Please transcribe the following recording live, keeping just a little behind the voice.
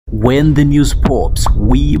When the news pops,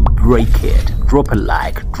 we break it. Drop a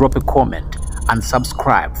like, drop a comment, and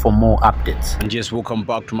subscribe for more updates. And just welcome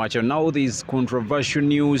back to my channel. Now there is controversial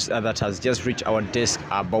news that has just reached our desk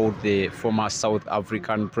about the former South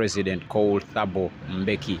African president called Thabo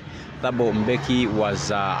Mbeki. Thabo Mbeki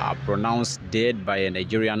was pronounced dead by a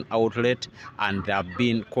Nigerian outlet, and there have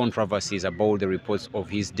been controversies about the reports of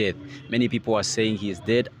his death. Many people are saying he is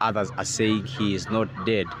dead, others are saying he is not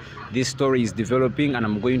dead. This story is developing, and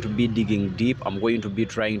I'm going to be digging deep. I'm going to be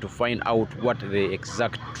trying to find out what the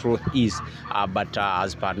exact truth is. But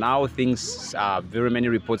as per now, things, very many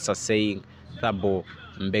reports are saying Thabo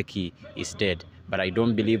Mbeki is dead. But I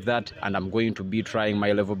don't believe that, and I'm going to be trying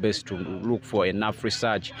my level best to look for enough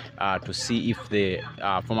research to see if the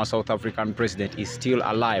former South African president is still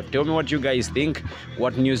alive. Tell me what you guys think,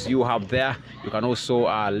 what news you have there. You can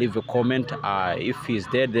also leave a comment. If he's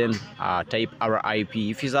dead, then type RIP.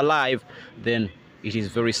 If he's alive, then it is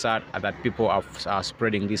very sad that people are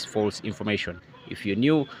spreading this false information. If you're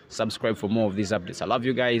new, subscribe for more of these updates. I love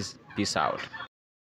you guys. Peace out.